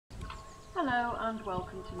Hello and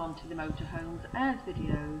welcome to Monty the Motorhome's airs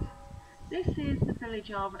videos. This is the village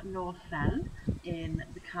of Naucelles in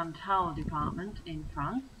the Cantal department in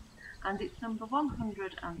France, and it's number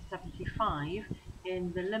 175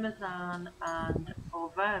 in the Limousin and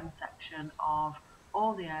Auvergne section of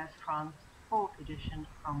All the Airs France 4th edition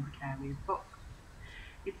from Vicaria's book.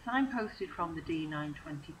 It's signposted from the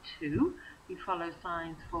D922. You follow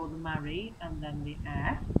signs for the Marie and then the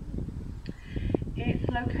aire.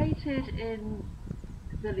 It's located in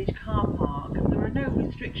the village car park. There are no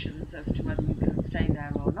restrictions as to whether you can stay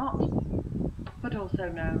there or not, but also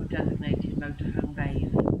no designated motorhome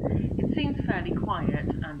bays. It seems fairly quiet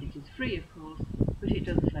and it is free of course, but it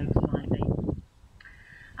does slope slightly.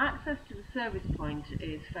 Access to the service point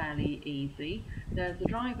is fairly easy. There's a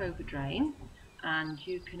drive-over drain and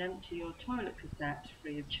you can empty your toilet cassette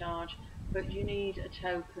free of charge, but you need a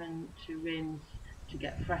token to rinse, to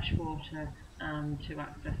get fresh water and to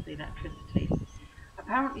access the electricity.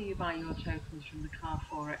 Apparently you buy your tokens from the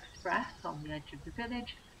Carrefour Express on the edge of the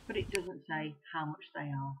village, but it doesn't say how much they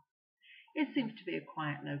are. It seems to be a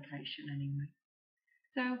quiet location anyway.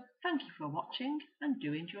 So thank you for watching and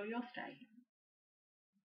do enjoy your stay.